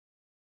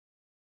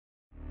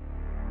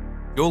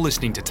You're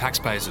listening to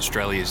Taxpayers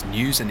Australia's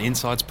News and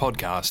Insights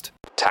podcast,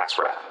 Tax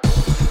Wrap.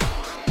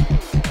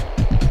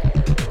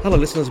 Hello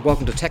listeners,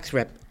 welcome to Tax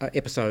Wrap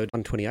episode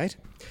 128.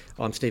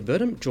 I'm Steve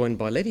Burdham, joined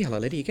by Letty. Hello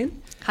Letty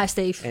again. Hi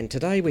Steve. And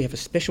today we have a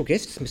special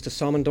guest, Mr.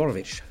 Simon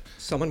Dorovich.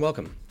 Simon,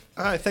 welcome.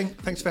 Hi,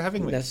 thanks for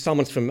having me. Now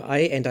Simon's from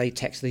A&A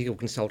Tax Legal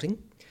Consulting.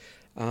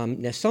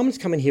 Now Simon's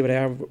come in here at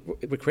our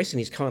request and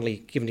he's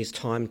kindly given his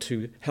time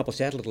to help us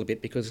out a little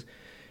bit because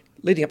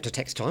leading up to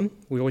tax time,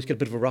 we always get a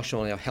bit of a rush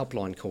on our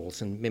helpline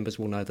calls, and members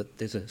will know that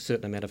there's a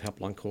certain amount of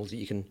helpline calls that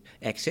you can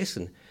access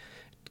and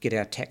get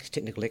our tax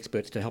technical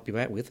experts to help you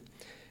out with.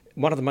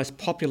 One of the most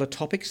popular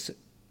topics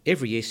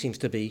every year seems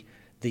to be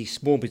the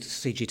small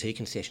business CGT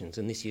concessions,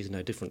 and this year is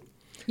no different.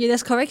 Yeah,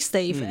 that's correct,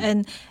 Steve.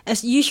 And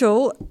as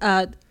usual,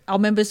 our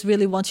members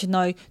really want to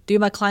know, do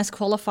my clients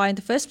qualify in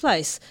the first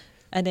place?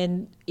 And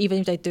then even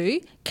if they do,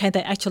 can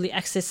they actually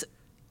access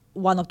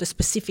one of the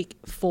specific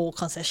 4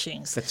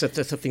 concessions? That's a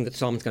thing that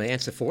Simon's going to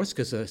answer for us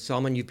because,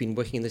 Simon, you've been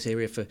working in this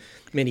area for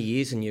many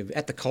years and you're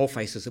at the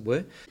coalface, as it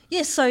were.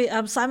 Yes,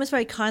 so Simon's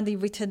very kindly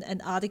written an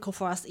article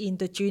for us in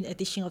the June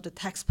edition of the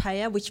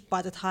Taxpayer, which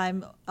by the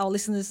time our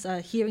listeners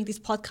are hearing this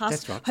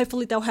podcast, right.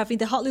 hopefully they'll have in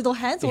their hot little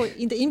hands or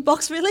in the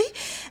inbox, really.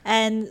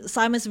 And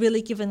Simon's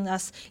really given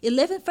us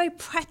 11 very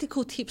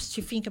practical tips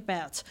to think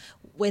about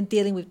when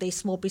dealing with these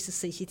small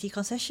business CGT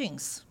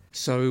concessions.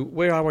 So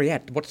where are we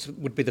at? What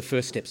would be the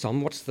first step,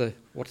 Simon?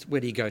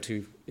 Where do you go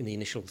to in the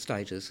initial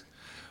stages?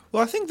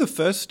 Well, I think the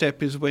first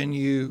step is when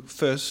you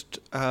first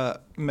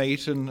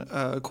meet and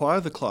acquire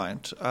the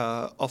client.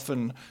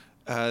 Often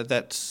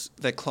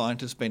that client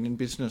has been in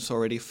business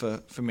already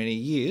for many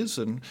years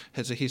and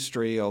has a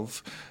history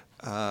of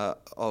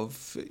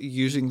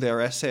using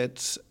their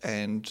assets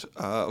and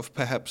of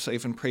perhaps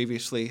even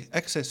previously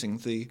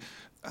accessing the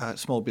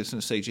small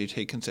business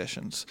CGT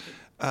concessions.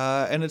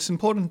 And it's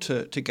important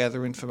to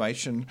gather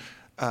information.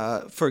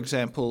 For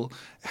example,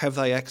 have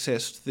they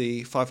accessed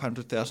the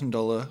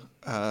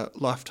 $500,000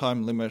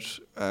 lifetime limit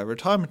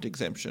retirement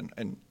exemption?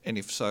 And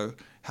if so,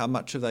 how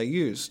much have they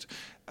used?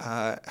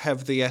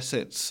 Have the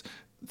assets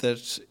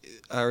that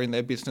are in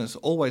their business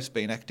always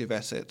been active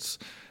assets?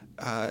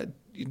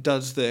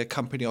 Does their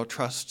company or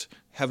trust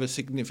have a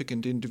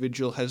significant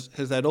individual? Has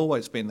that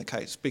always been the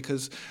case?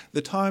 Because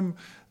the time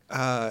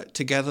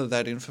to gather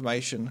that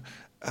information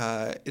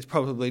is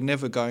probably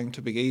never going to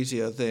be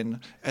easier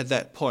than at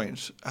that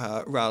point,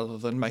 rather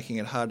than making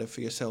it harder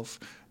for yourself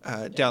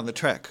down the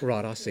track.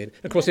 Right, I see.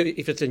 Of course,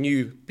 if it's a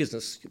new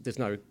business, there's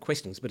no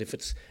questions, but if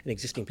it's an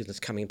existing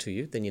business coming to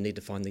you, then you need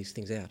to find these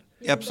things out.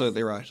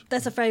 Absolutely right.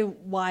 That's a very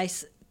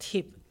wise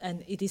tip,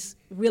 and it is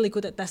really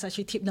good that that's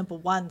actually tip number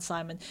 1,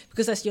 Simon,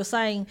 because as you're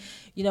saying,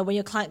 when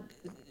your client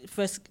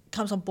first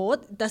comes on board,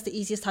 that's the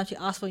easiest time to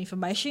ask for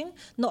information,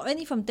 not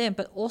only from them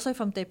but also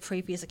from their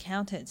previous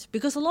accountants,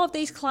 because a lot of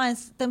these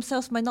clients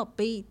themselves may not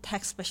be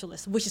tax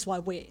specialists, which is why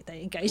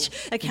they engage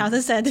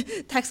accountants and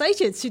tax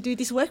agents to do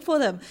this work for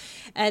them.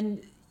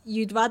 And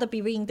you'd rather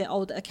be ringing their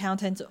old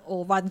accountant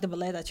or writing them a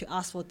letter to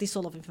ask for this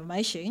sort of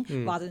information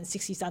rather than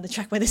 6 years down the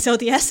track when they sell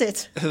the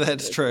asset.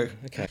 That's true.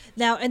 Okay.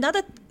 Now,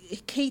 another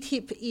key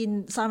tip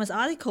in Simon's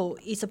article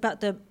is about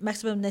the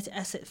maximum net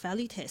asset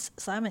value test.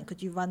 Simon,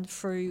 could you run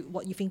through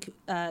what you think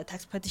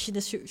tax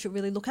practitioners should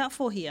really look out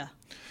for here?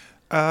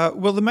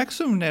 Well, the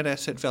maximum net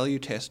asset value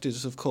test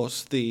is, of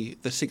course, the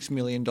 $6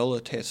 million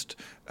test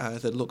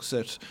that looks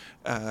at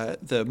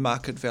the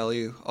market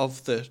value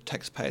of the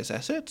taxpayer's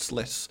assets,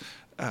 less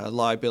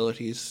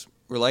liabilities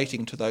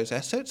relating to those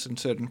assets and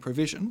certain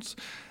provisions.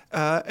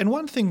 And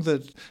one thing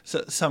that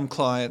some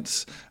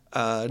clients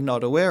are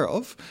not aware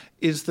of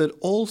is that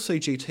all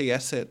CGT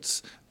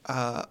assets,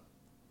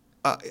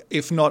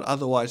 if not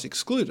otherwise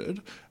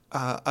excluded,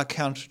 are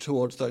counted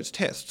towards those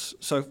tests.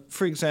 So,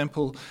 for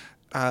example,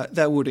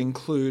 that would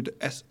include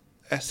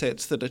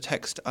assets that are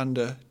taxed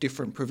under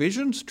different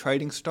provisions,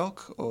 trading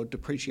stock or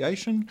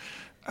depreciation,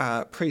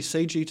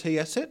 pre-CGT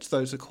assets,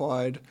 those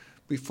acquired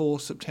before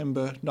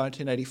September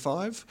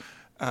 1985.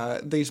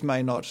 These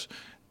may not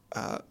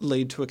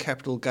lead to a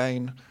capital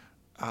gain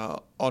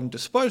on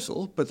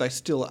disposal, but they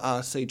still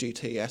are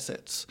CGT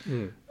assets.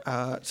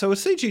 So a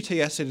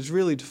CGT asset is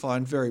really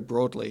defined very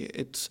broadly.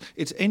 It's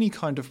any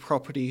kind of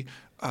property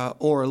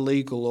or a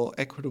legal or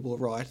equitable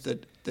right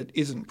that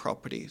isn't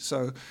property.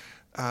 So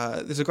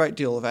there's a great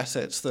deal of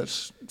assets that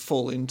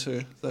fall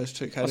into those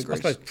two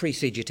categories. I suppose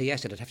pre-CGT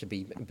asset would have to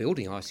be a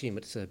building. I assume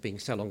it's being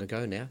so long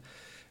ago now.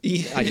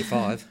 Yeah.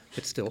 85,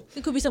 but still.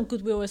 There could be some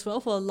goodwill as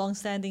well for a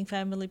long-standing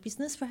family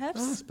business,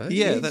 perhaps. I suppose.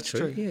 Yeah, that's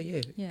true.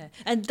 Yeah.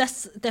 And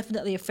that's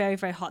definitely a very,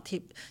 very hot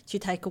tip to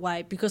take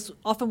away, because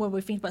often when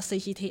we think about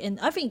CGT, and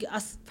I think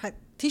us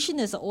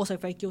practitioners are also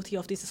very guilty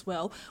of this as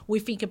well, we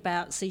think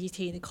about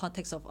CGT in the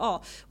context of,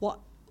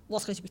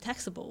 what's going to be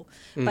taxable?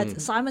 But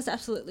Simon's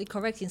absolutely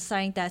correct in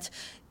saying that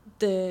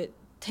the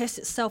test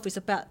itself is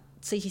about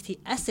CGT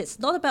assets,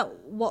 not about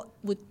what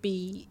would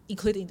be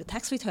included in the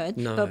tax return,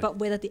 but about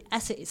whether the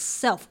asset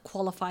itself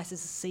qualifies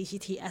as a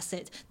CGT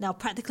asset. Now,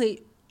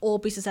 practically all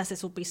business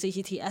assets will be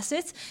CGT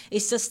assets.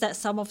 It's just that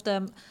some of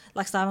them,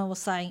 like Simon was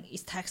saying,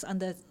 is taxed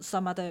under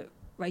some other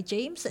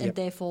regimes, and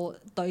therefore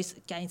those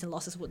gains and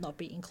losses would not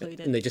be included.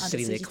 And they're just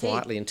sitting there CGT.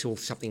 quietly until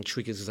something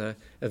triggers a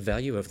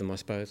value of them, I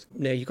suppose.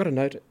 Now, you've got a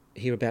note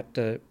here about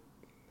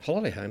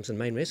holiday homes and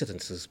main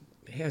residences.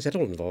 How's that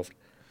all involved?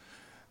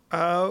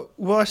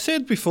 Well, I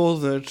said before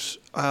that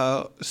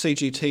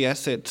CGT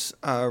assets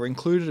are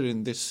included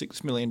in this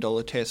 $6 million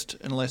test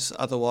unless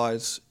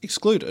otherwise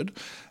excluded.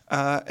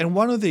 And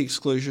one of the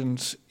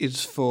exclusions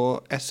is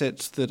for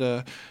assets that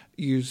are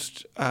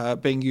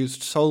being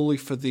used solely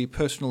for the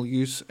personal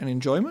use and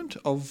enjoyment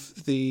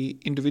of the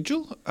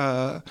individual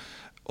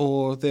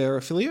or their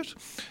affiliate.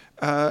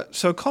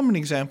 So a common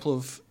example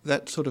of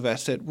that sort of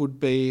asset would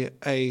be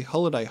a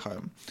holiday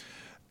home.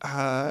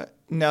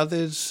 Now,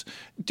 there's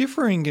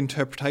differing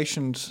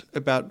interpretations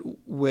about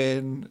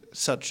when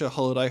such a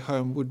holiday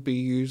home would be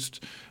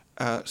used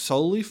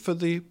solely for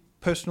the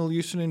personal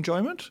use and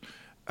enjoyment.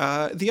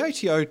 The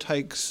ATO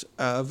takes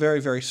a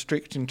very, very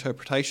strict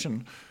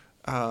interpretation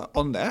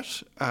on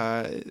that.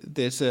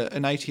 There's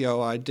an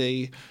ATO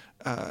ID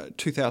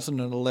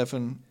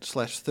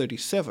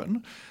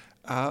 2011/37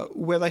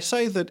 where they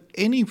say that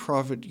any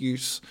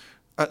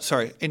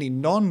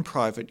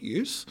non-private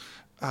use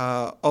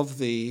of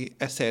the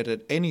asset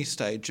at any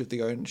stage of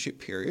the ownership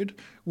period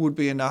would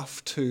be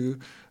enough to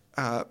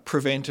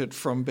prevent it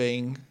from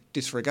being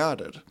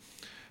disregarded,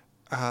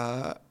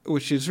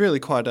 which is really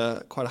quite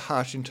a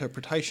harsh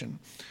interpretation.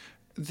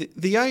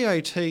 The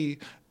AAT,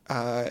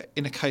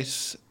 in a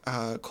case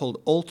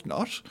called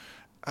Altnot,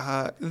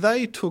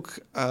 they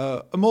took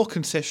a more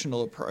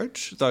concessional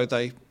approach, though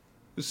they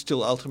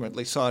still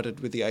ultimately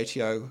sided with the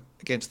ATO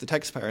against the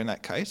taxpayer in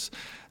that case.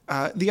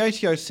 The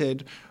ATO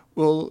said,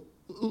 well,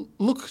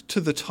 look to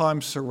the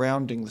time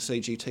surrounding the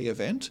CGT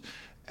event,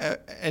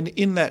 and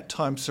in that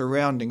time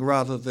surrounding,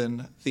 rather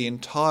than the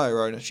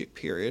entire ownership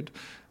period,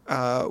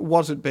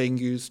 was it being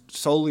used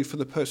solely for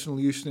the personal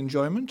use and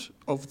enjoyment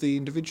of the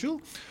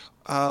individual,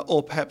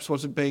 or perhaps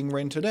was it being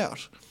rented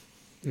out?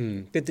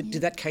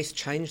 Did that case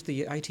change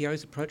the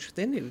ATO's approach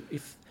then?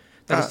 If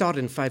they decided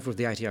in favour of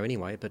the ATO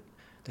anyway, but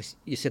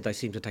you said they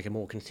seemed to take a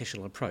more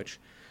concessional approach.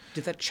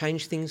 Did that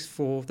change things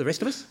for the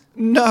rest of us?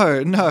 No,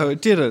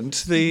 it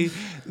didn't. The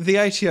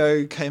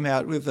ATO came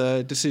out with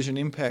a decision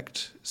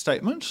impact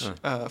statement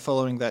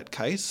following that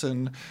case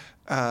and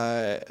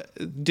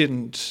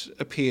didn't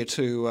appear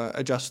to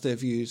adjust their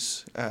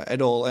views at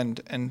all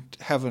and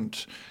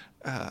haven't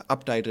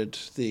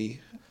updated the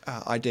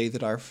ID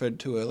that I referred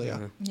to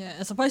earlier. Yeah,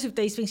 I suppose with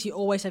these things you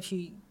always have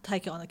to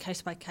take it on a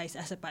case-by-case,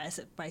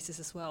 asset-by-asset basis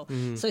as well.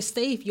 So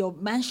Steve, you're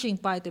mansioning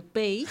by the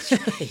beach.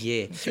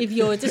 Yeah. If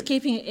you're just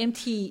keeping it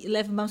empty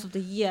 11 months of the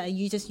year and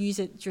you just use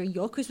it during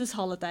your Christmas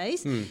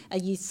holidays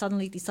and you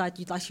suddenly decide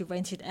you'd like to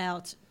rent it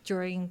out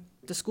during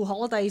the school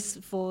holidays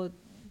for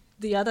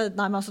the other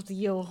 9 months of the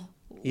year or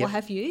what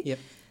have you,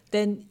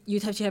 then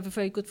you'd have to have a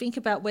very good think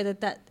about whether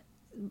that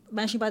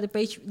mansion by the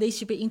beach needs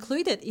to be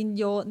included in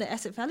your net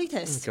asset value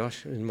test. Oh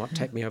gosh, it might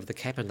take me over the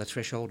cap and the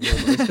threshold and all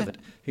the rest of it.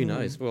 Who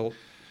knows? Well,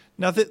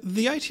 now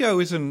the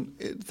ATO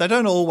they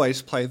don't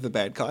always play the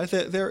bad guy.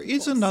 There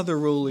is another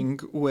ruling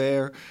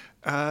where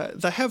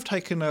they have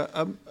taken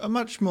a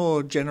much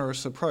more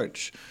generous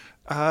approach,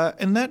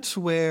 and that's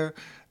where,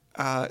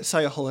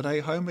 say, a holiday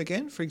home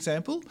again, for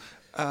example,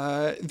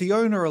 the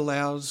owner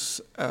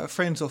allows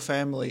friends or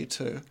family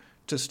to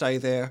stay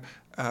there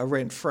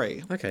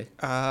rent-free. Okay.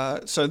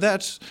 So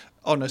that,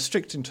 on a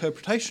strict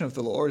interpretation of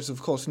the law, is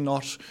of course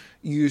not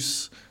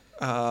use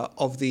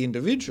of the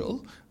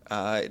individual.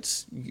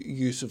 It's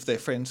use of their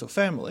friends or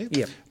family.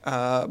 Yep.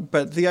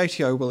 But the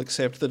ATO will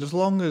accept that as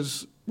long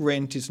as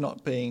rent is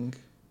not being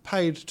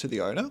paid to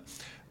the owner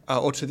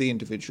or to the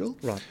individual,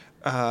 right,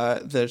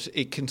 that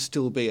it can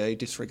still be a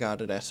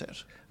disregarded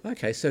asset.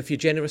 Okay, so if you're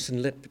generous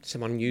and let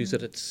someone use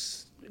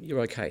it,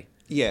 you're okay.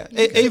 Yeah,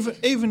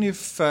 even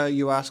if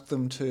you ask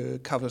them to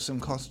cover some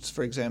costs,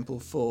 for example,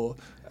 for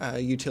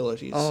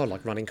utilities. Oh,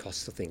 like running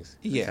costs of things.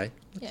 Yeah. Okay.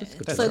 Yeah.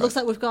 That's So it looks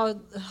like we've got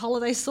a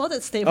holiday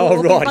sorted, Steve.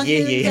 Oh, We'll right,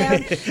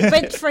 yeah.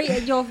 Rent-free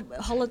at your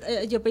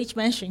your beach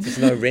mansion. There's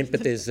no rent,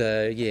 but there's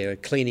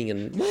cleaning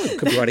and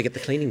could be right to get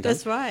the cleaning done.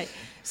 That's right.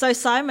 So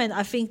Simon,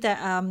 I think that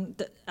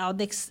our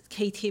next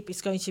key tip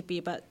is going to be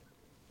about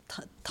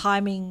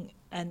timing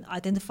and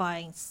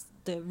identifying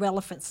the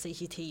relevant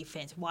CGT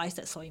event. Why is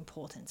that so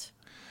important?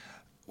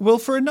 Well,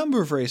 for a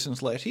number of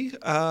reasons, Letty.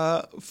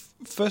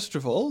 First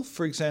of all,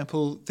 for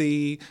example,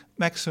 the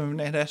maximum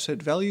net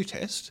asset value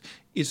test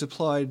is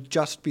applied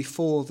just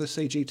before the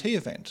CGT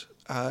event.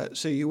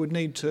 So you would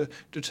need to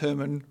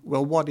determine,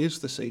 well, what is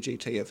the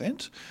CGT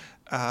event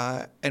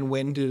and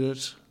when did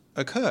it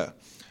occur?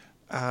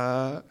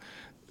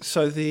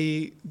 So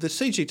the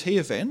CGT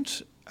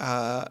event,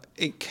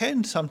 it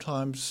can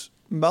sometimes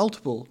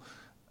multiple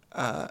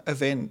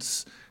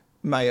events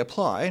may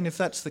apply, and if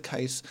that's the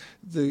case,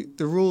 the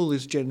rule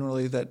is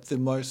generally that the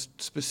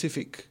most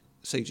specific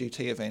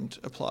CGT event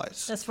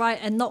applies. That's right,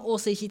 and not all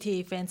CGT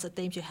events are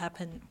deemed to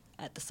happen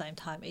at the same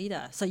time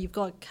either. So you've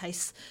got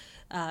case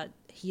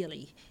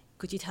Healy.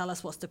 Could you tell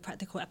us what's the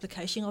practical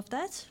application of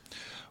that?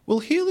 Well,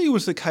 Healy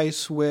was the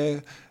case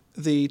where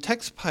the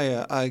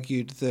taxpayer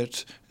argued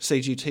that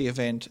CGT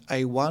event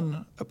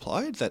A1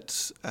 applied,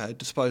 that's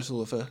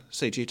disposal of a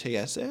CGT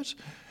asset,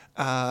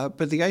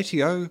 but the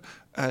ATO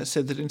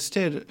said that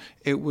instead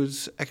it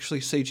was actually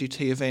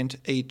CGT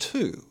event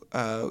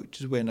E2,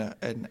 which is when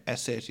an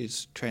asset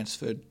is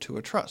transferred to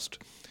a trust.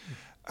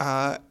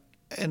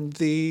 And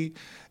the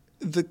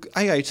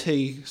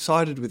AAT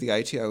sided with the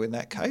ATO in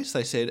that case.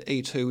 They said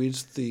E2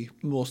 is the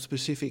more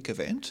specific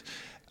event.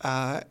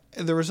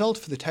 The result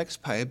for the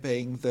taxpayer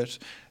being that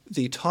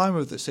the time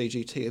of the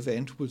CGT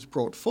event was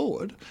brought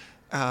forward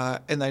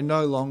and they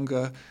no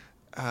longer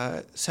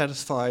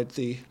satisfied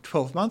the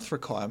 12-month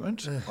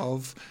requirement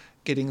of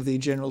getting the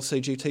general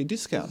CGT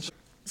discount.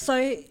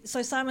 So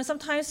Simon,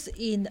 sometimes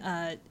in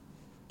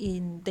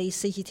these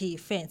CGT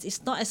events,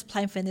 it's not as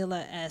plain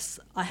vanilla as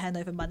I hand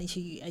over money to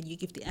you and you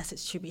give the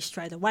assets to me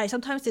straight away.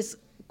 Sometimes there's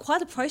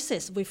quite a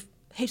process with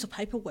heaps of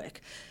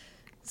paperwork.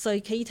 So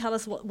can you tell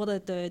us what are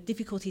the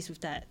difficulties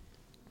with that?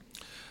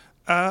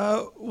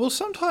 Well,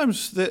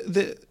 sometimes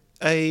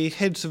a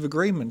heads of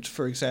agreement,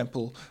 for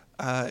example,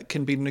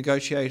 can be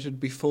negotiated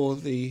before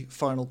the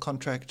final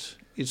contract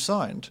is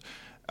signed.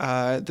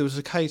 There was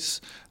a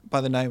case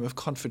by the name of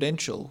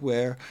Confidential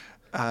where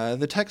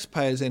the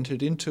taxpayers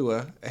entered into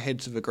a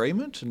heads of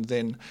agreement and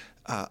then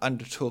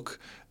undertook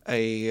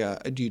a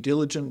due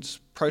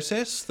diligence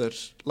process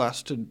that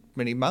lasted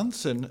many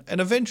months, and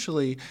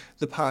eventually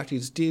the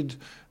parties did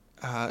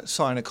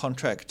sign a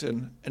contract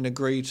and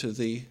agree to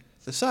the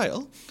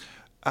sale.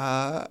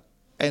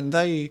 And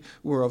they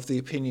were of the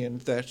opinion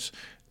that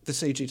the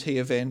CGT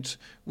event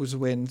was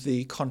when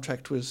the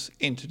contract was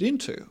entered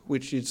into,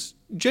 which is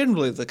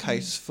generally the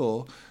case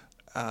for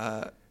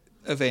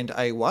event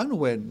A1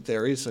 when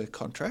there is a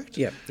contract.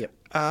 Yep.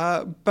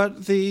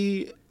 But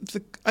the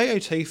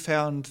AAT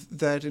found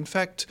that, in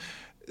fact,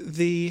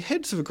 the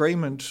heads of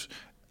agreement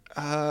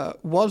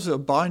was a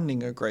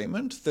binding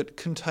agreement that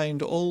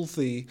contained all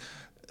the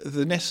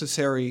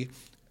necessary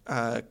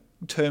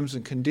terms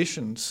and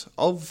conditions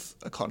of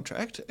a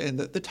contract, and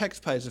that the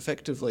taxpayers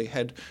effectively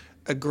had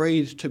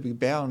agreed to be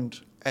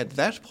bound at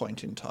that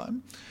point in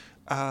time.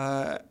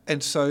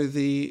 And so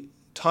the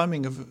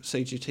timing of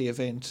CGT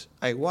event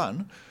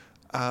A1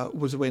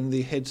 was when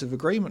the heads of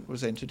agreement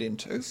was entered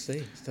into. I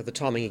see. So the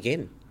timing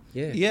again.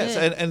 Yeah. Yes,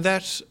 yeah. And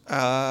that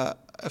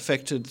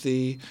affected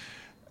the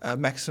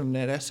maximum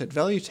net asset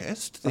value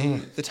test.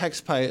 The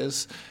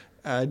taxpayers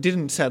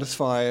didn't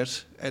satisfy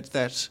it at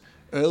that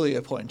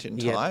earlier point in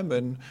time,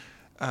 and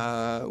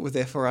were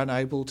therefore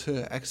unable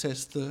to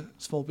access the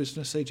small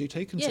business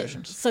CGT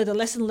concessions. Yeah. So the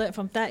lesson learned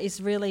from that is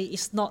really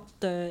it's not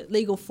the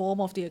legal form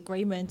of the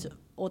agreement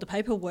or the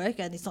paperwork,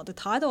 and it's not the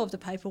title of the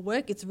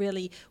paperwork, it's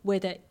really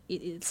whether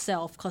it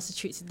itself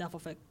constitutes enough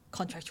of a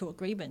contractual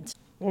agreement.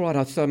 All right,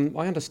 I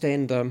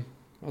understand, I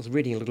was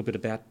reading a little bit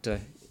about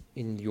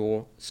in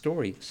your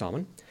story,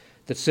 Simon,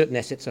 that certain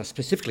assets are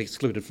specifically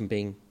excluded from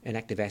being an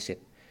active asset,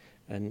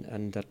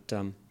 and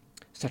that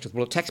such as,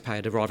 well, a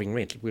taxpayer deriving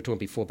rent. We were talking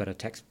before about a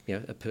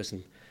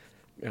person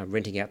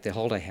renting out their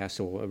holiday house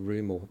or a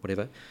room or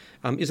whatever.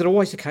 Is it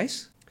always the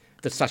case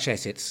that such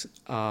assets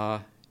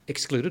are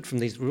excluded from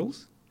these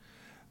rules?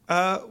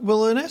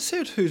 Well, an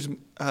asset whose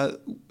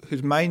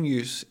main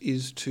use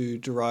is to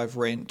derive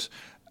rent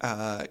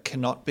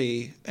cannot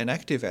be an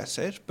active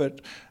asset,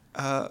 but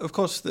of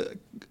course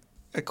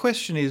a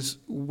question is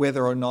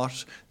whether or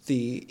not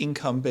the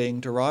income being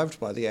derived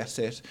by the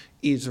asset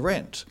is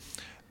rent.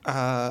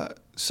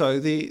 So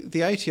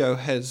the ATO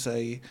has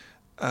a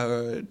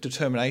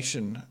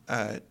determination,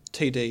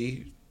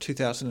 TD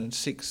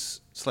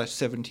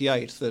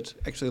 2006/78, that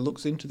actually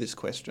looks into this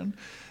question.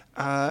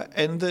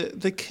 And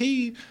the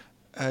key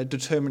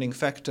determining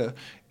factor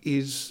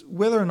is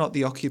whether or not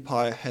the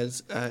occupier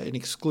has an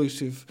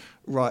exclusive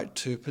right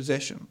to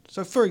possession.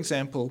 So, for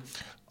example,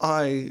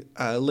 I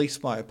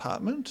lease my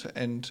apartment,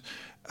 and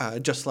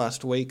just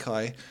last week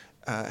I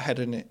had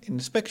an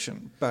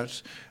inspection,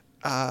 but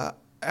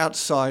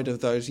outside of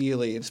those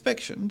yearly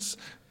inspections,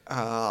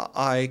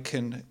 I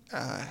can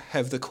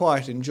have the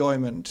quiet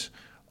enjoyment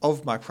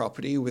of my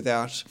property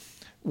without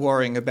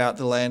worrying about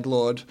the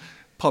landlord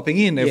popping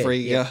in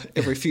every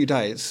few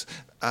days.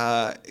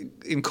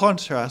 In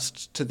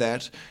contrast to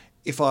that,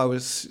 if I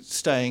was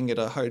staying at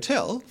a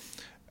hotel,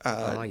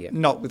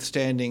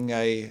 notwithstanding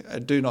a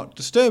do not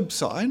disturb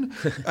sign,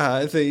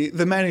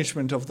 the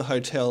management of the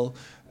hotel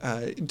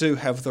do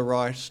have the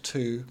right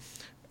to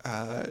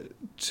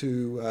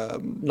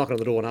knock on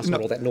the door and ask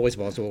what all that noise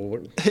was,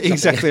 or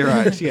exactly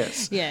right.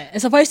 Yes. Yeah,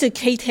 as opposed to the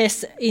key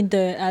test in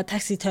the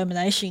tax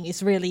determination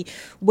is really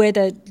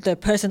whether the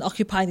person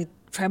occupying the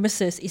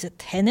premises is a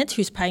tenant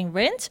who's paying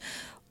rent,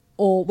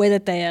 or whether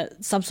they are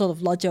some sort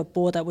of lodger or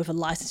boarder with a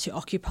license to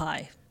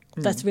occupy.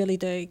 That's really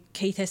the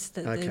key test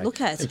that they look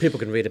at. And people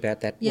can read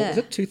about that. Yeah.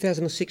 What was it,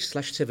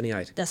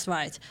 2006/78? That's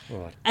right. All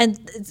right. And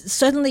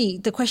certainly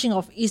the question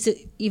of is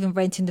it even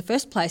rent in the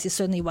first place is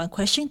certainly one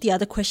question. The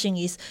other question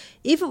is,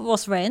 if it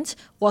was rent,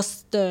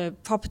 was the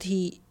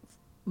property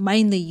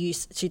mainly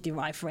used to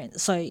derive rent.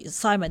 So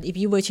Simon, if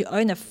you were to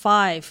own a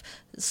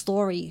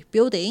 5-story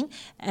building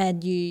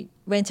and you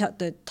rent out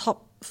the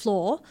top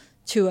floor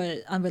to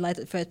an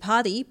unrelated third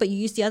party, but you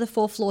use the other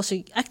 4 floors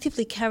to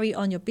actively carry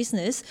on your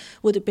business,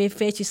 would it be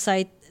fair to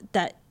say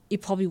that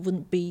it probably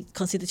wouldn't be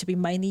considered to be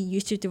mainly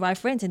used to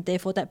derive rent, and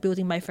therefore that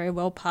building may very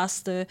well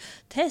pass the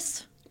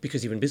test?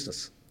 Because you're in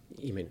business,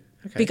 you mean?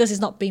 Okay. Because it's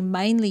not being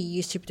mainly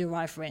used to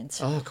derive rent.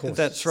 Oh, of course.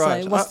 That's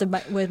right. So what's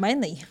the word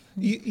mainly?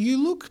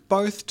 You look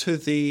both to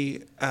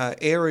the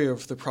area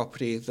of the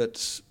property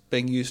that's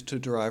being used to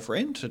derive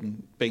rent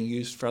and being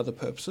used for other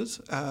purposes,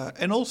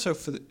 and also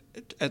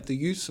at the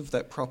use of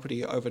that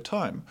property over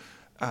time.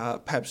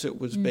 Perhaps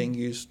it was being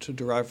used to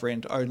derive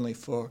rent only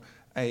for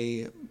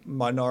a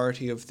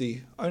minority of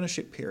the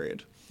ownership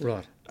period.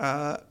 Right.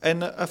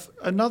 And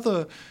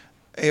another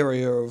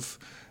area of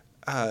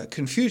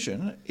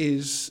confusion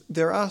is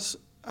there are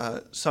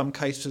some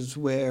cases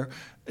where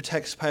a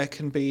taxpayer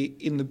can be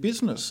in the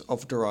business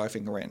of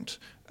deriving rent.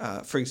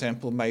 For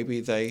example,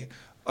 maybe they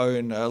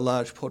own a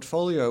large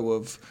portfolio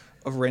of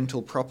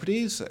rental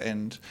properties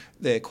and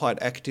they're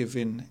quite active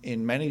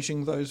in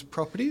managing those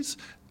properties.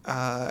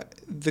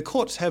 The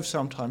courts have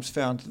sometimes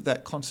found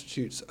that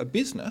constitutes a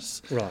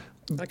business, Right.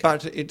 Okay.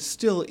 but it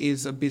still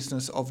is a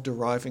business of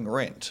deriving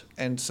rent.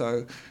 And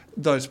so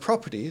those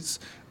properties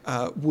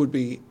would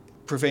be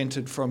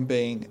prevented from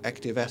being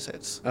active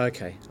assets.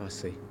 Okay, I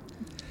see.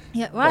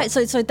 Yeah, right.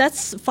 So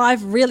that's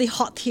 5 really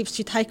hot tips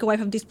to take away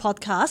from this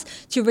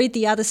podcast. To read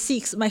the other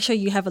 6, make sure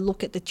you have a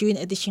look at the June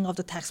edition of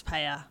The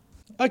Taxpayer.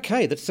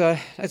 Okay, that's as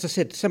I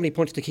said, so many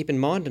points to keep in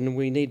mind, and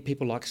we need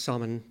people like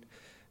Simon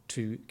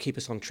to keep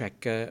us on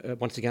track.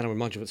 Once again, I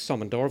remind you of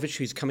Simon Dorovich,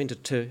 who's come in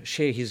to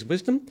share his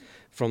wisdom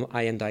from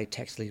A&A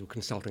Tax Legal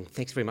Consulting.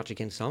 Thanks very much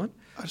again, Simon.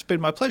 It's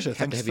been my pleasure.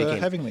 Thanks for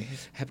having me.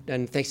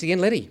 And thanks again,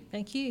 Letty.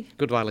 Thank you.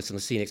 Goodbye,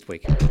 listeners. See you next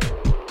week.